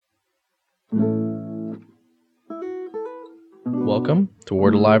Welcome to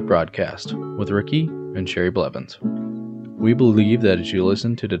Word Alive Broadcast with Ricky and Sherry Blevins. We believe that as you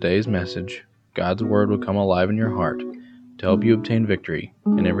listen to today's message, God's Word will come alive in your heart to help you obtain victory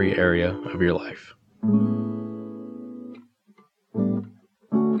in every area of your life.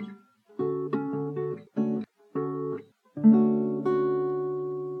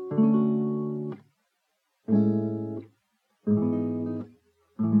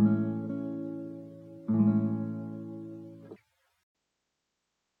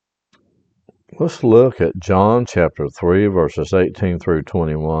 Let's look at John chapter 3, verses 18 through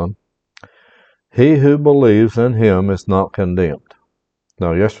 21. He who believes in him is not condemned.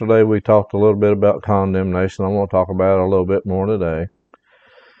 Now, yesterday we talked a little bit about condemnation. I want to talk about it a little bit more today.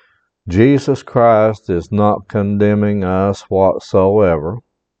 Jesus Christ is not condemning us whatsoever.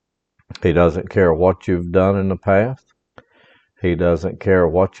 He doesn't care what you've done in the past. He doesn't care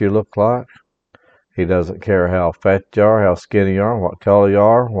what you look like. He doesn't care how fat you are, how skinny you are, what color you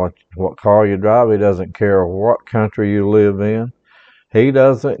are, what car you drive. He doesn't care what country you live in. He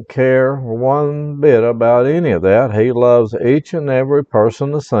doesn't care one bit about any of that. He loves each and every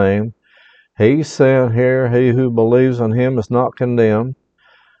person the same. He's saying here, he who believes in him is not condemned,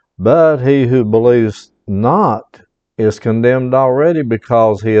 but he who believes not is condemned already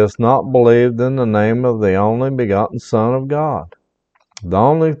because he has not believed in the name of the only begotten Son of God. The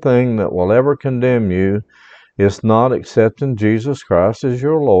only thing that will ever condemn you is not accepting Jesus Christ as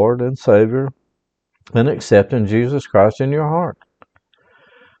your Lord and Savior and accepting Jesus Christ in your heart.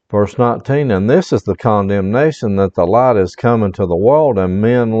 Verse 19, and this is the condemnation that the light is come into the world, and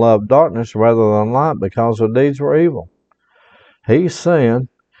men love darkness rather than light because their deeds were evil. He's saying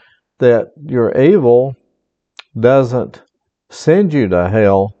that your evil doesn't send you to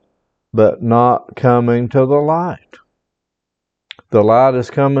hell, but not coming to the light. The light is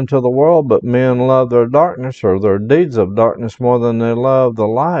coming to the world, but men love their darkness or their deeds of darkness more than they love the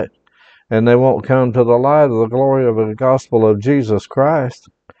light. And they won't come to the light of the glory of the gospel of Jesus Christ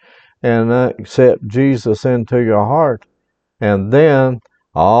and accept Jesus into your heart. And then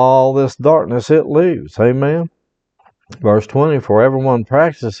all this darkness, it leaves. Amen. Verse 20, for everyone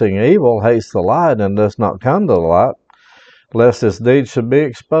practicing evil hates the light and does not come to the light, lest his deeds should be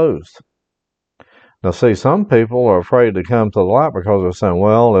exposed. Now, see, some people are afraid to come to the light because they're saying,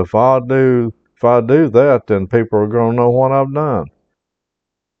 well, if I do that, then people are going to know what I've done.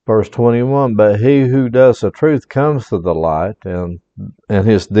 Verse 21, but he who does the truth comes to the light, and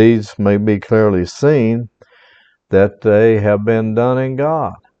his deeds may be clearly seen that they have been done in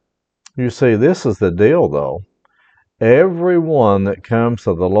God. You see, this is the deal, though. Everyone that comes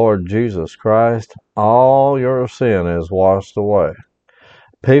to the Lord Jesus Christ, all your sin is washed away.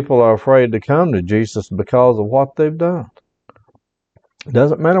 People are afraid to come to Jesus because of what they've done. It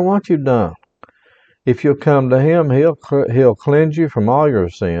doesn't matter what you've done. If you'll come to him, he'll cleanse you from all your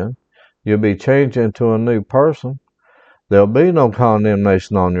sin. You'll be changed into a new person. There'll be no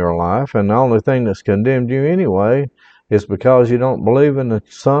condemnation on your life, and the only thing that's condemned you anyway is because you don't believe in the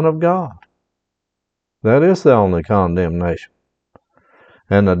Son of God. That is the only condemnation.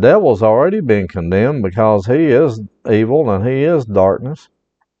 And the devil's already been condemned because he is evil and he is darkness.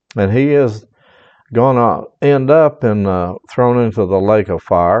 And he is going to end up thrown into the lake of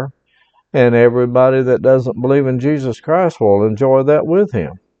fire. And everybody that doesn't believe in Jesus Christ will enjoy that with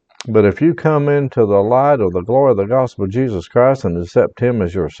him. But if you come into the light of the glory of the gospel of Jesus Christ and accept him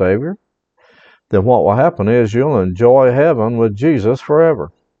as your Savior, then what will happen is you'll enjoy heaven with Jesus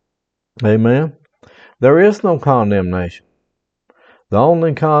forever. Amen. There is no condemnation. The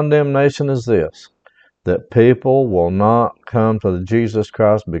only condemnation is this, that people will not come to Jesus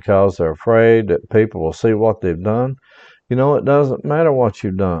Christ because they're afraid that people will see what they've done. You know, it doesn't matter what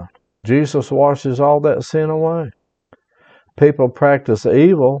you've done. Jesus washes all that sin away. People practice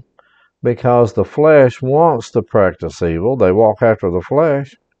evil because the flesh wants to practice evil. They walk after the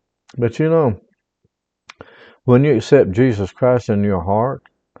flesh. But you know, when you accept Jesus Christ in your heart,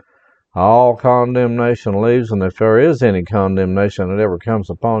 all condemnation leaves, and if there is any condemnation that ever comes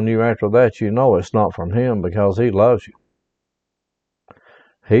upon you after that, you know it's not from him because he loves you.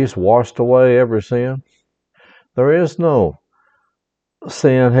 He's washed away every sin. There is no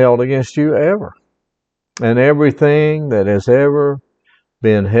sin held against you ever. And everything that has ever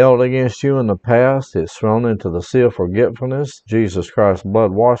been held against you in the past is thrown into the sea of forgetfulness. Jesus Christ's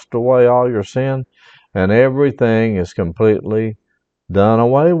blood washed away all your sin, and everything is completely done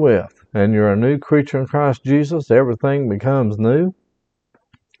away with. And you're a new creature in Christ Jesus. Everything becomes new.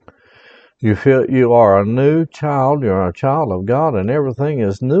 You feel you are a new child. You're a child of God, and everything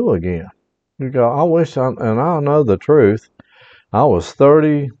is new again. You go, I know the truth, I was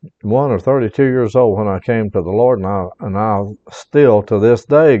 31 or 32 years old when I came to the Lord, and I still to this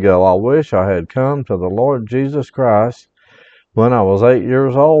day go, I wish I had come to the Lord Jesus Christ when I was 8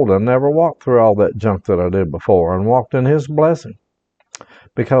 years old and never walked through all that junk that I did before and walked in His blessing.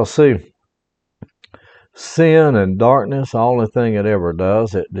 Because, see, sin and darkness, the only thing it ever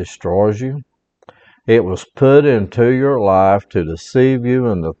does, it destroys you. It was put into your life to deceive you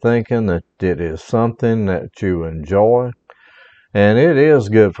into thinking that it is something that you enjoy. And it is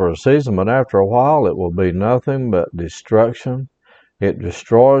good for a season, but after a while it will be nothing but destruction. It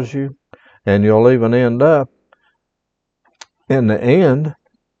destroys you, and you'll even end up, in the end,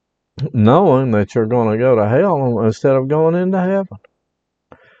 knowing that you're going to go to hell instead of going into heaven.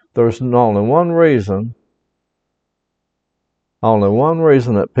 There's only one reason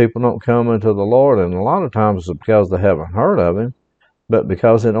that people don't come into the Lord, and a lot of times it's because they haven't heard of Him, but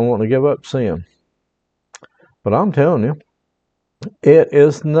because they don't want to give up sin. But I'm telling you, it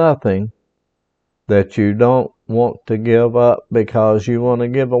is nothing that you don't want to give up because you want to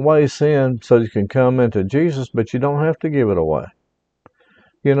give away sin so you can come into Jesus, but you don't have to give it away.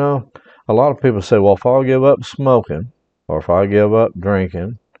 You know, a lot of people say, well, if I give up smoking or if I give up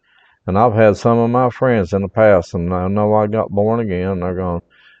drinking, and I've had some of my friends in the past, and I know I got born again, and they're going,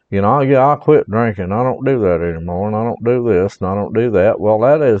 you know, I quit drinking. I don't do that anymore, and I don't do this, and I don't do that. Well,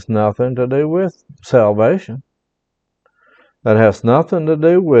 that has nothing to do with salvation. That has nothing to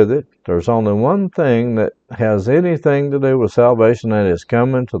do with it. There's only one thing that has anything to do with salvation, that is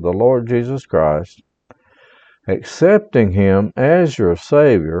coming to the Lord Jesus Christ, accepting Him as your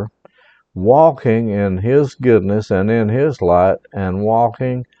Savior, walking in His goodness and in His light, and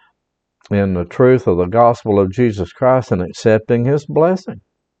walking in the truth of the gospel of Jesus Christ and accepting His blessing.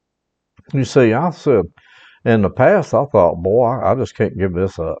 You see, I said, in the past, I thought, boy, I just can't give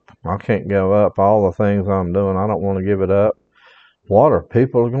this up. I can't give up all the things I'm doing. I don't want to give it up. What are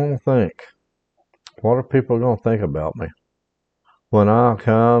people going to think? What are people going to think about me when I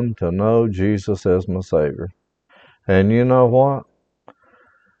come to know Jesus as my Savior? And you know what?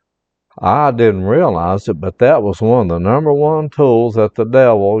 I didn't realize it, but that was one of the number one tools that the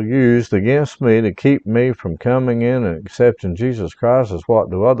devil used against me to keep me from coming in and accepting Jesus Christ, is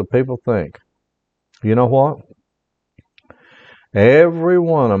what do other people think? You know what? Every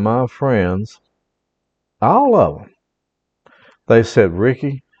one of my friends, all of them, they said,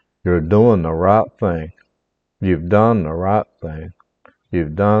 Ricky, you're doing the right thing. You've done the right thing.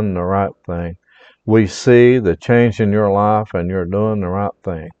 You've done the right thing. We see the change in your life, and you're doing the right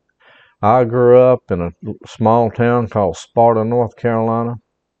thing. I grew up in a small town called Sparta, North Carolina.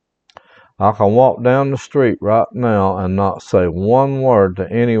 I can walk down the street right now and not say one word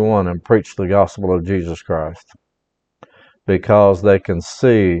to anyone and preach the gospel of Jesus Christ, because they can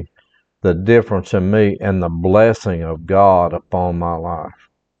see the difference in me and the blessing of God upon my life.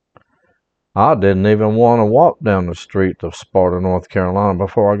 I didn't even want to walk down the street of Sparta, North Carolina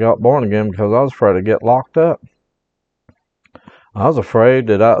before I got born again, because I was afraid to get locked up. I was afraid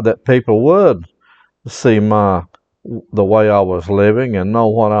that people would see the way I was living and know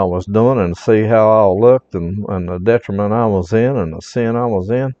what I was doing and see how I looked and the detriment I was in and the sin I was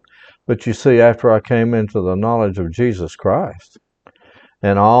in. But you see, after I came into the knowledge of Jesus Christ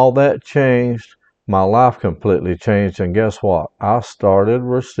and all that changed, my life completely changed. And guess what? I started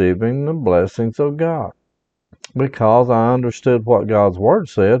receiving the blessings of God because I understood what God's Word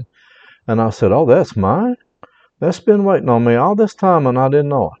said. And I said, oh, that's mine? That's been waiting on me all this time and I didn't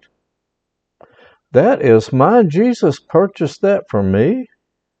know it. That is mine. Jesus purchased that for me,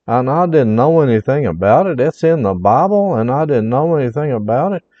 and I didn't know anything about it. It's in the Bible, and I didn't know anything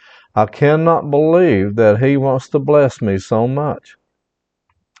about it. I cannot believe that He wants to bless me so much.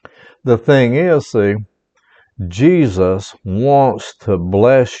 The thing is, see, Jesus wants to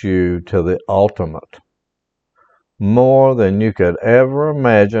bless you to the ultimate. More than you could ever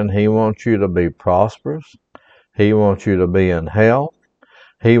imagine. He wants you to be prosperous. He wants you to be in health.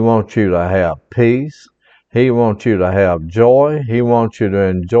 He wants you to have peace. He wants you to have joy. He wants you to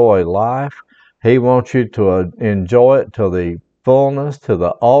enjoy life. He wants you to enjoy it to the fullness, to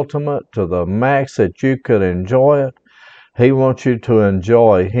the ultimate, to the max that you could enjoy it. He wants you to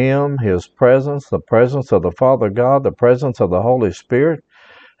enjoy Him, His presence, the presence of the Father God, the presence of the Holy Spirit.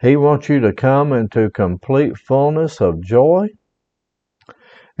 He wants you to come into complete fullness of joy.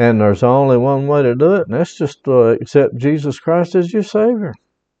 And there's only one way to do it, and that's just to accept Jesus Christ as your Savior.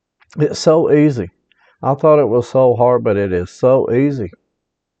 It's so easy. I thought it was so hard, but it is so easy.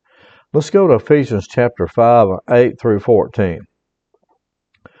 Let's go to Ephesians chapter 5, 8 through 14.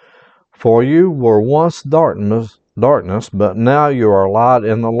 For you were once darkness, but now you are light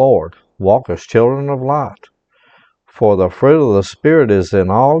in the Lord. Walk as children of light. For the fruit of the Spirit is in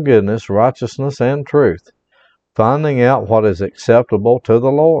all goodness, righteousness, and truth, finding out what is acceptable to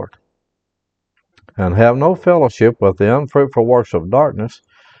the Lord. And have no fellowship with the unfruitful works of darkness,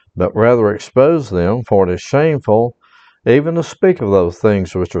 but rather expose them, for it is shameful even to speak of those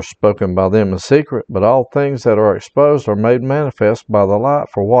things which are spoken by them in secret. But all things that are exposed are made manifest by the light,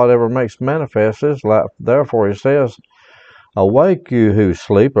 for whatever makes manifest is light. Therefore he says, Awake, you who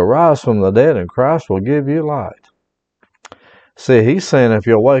sleep, arise from the dead, and Christ will give you light. See, he's saying if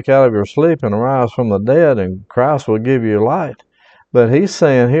you'll wake out of your sleep and arise from the dead, and Christ will give you light. But he's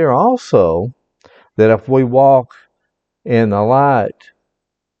saying here also that if we walk in the light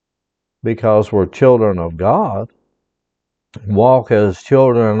because we're children of God, walk as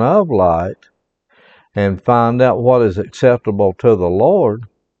children of light, and find out what is acceptable to the Lord.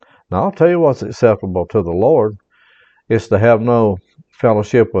 Now, I'll tell you what's acceptable to the Lord. It's to have no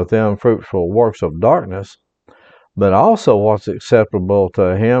fellowship with the unfruitful works of darkness. But also what's acceptable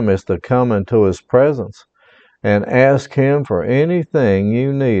to him is to come into his presence and ask him for anything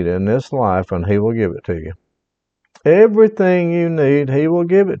you need in this life, and he will give it to you. Everything you need, he will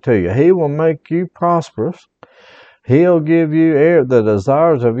give it to you. He will make you prosperous. He'll give you the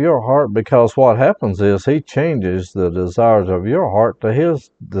desires of your heart, because what happens is he changes the desires of your heart to his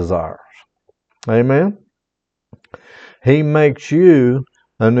desires. Amen? He makes you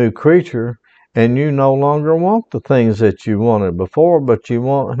a new creature, and you no longer want the things that you wanted before, but you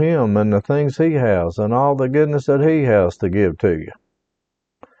want him and the things he has and all the goodness that he has to give to you.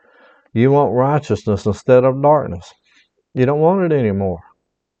 You want righteousness instead of darkness. You don't want it anymore.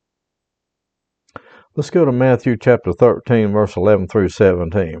 Let's go to Matthew chapter 13, verse 11 through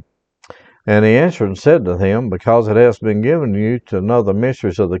 17. And he answered and said to him, Because it has been given you to know the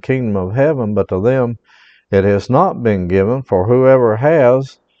mysteries of the kingdom of heaven, but to them it has not been given. For whoever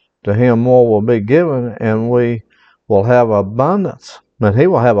has, to him more will be given, and we will have abundance. And he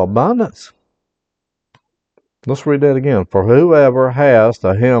will have abundance. Let's read that again. For whoever has,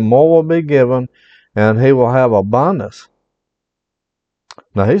 to him more will be given, and he will have abundance.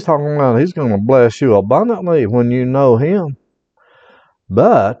 Now he's talking about he's going to bless you abundantly when you know him.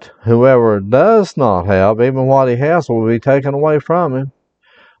 But whoever does not have, even what he has will be taken away from him.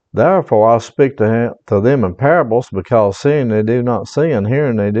 Therefore I speak to them in parables, because seeing they do not see, and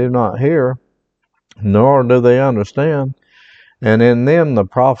hearing they do not hear, nor do they understand. And in them the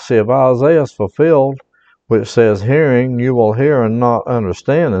prophecy of Isaiah is fulfilled, which says, Hearing you will hear and not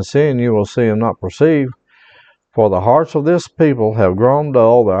understand, and seeing you will see and not perceive. For the hearts of this people have grown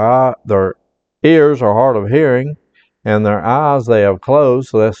dull, their ears are hard of hearing, and their eyes they have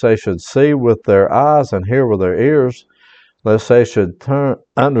closed, lest they should see with their eyes and hear with their ears, lest they should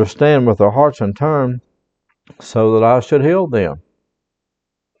understand with their hearts and turn, so that I should heal them.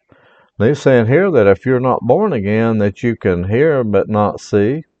 And he's saying here that if you're not born again, that you can hear but not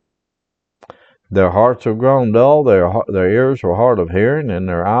see. Their hearts have grown dull, their ears are hard of hearing, and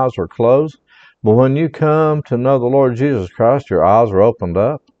their eyes are closed. But when you come to know the Lord Jesus Christ, your eyes are opened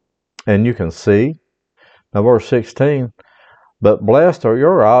up, and you can see. Now verse 16, But blessed are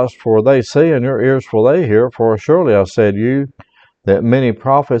your eyes, for they see, and your ears, for they hear. For surely I said you, that many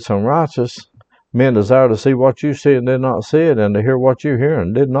prophets and righteous men desire to see what you see and did not see it, and to hear what you hear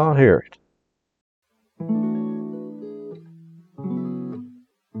and did not hear it.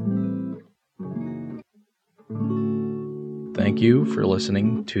 Thank you for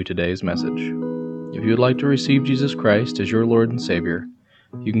listening to today's message. If you would like to receive Jesus Christ as your Lord and Savior,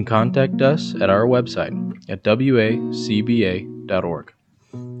 you can contact us at our website at wacba.org.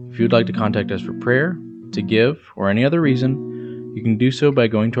 If you would like to contact us for prayer, to give, or any other reason, you can do so by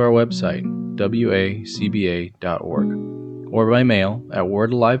going to our website, wacba.org, or by mail at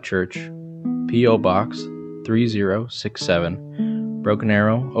Word Alive Church, P.O. Box 3067, Broken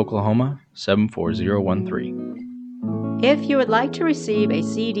Arrow, Oklahoma 74013. If you would like to receive a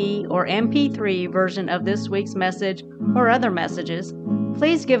CD or MP3 version of this week's message or other messages,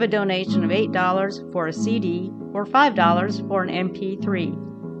 please give a donation of $8 for a CD or $5 for an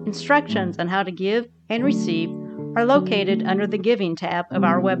MP3. Instructions on how to give and receive are located under the Giving tab of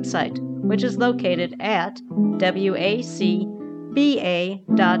our website, which is located at wacba.org.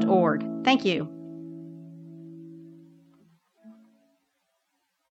 Thank you.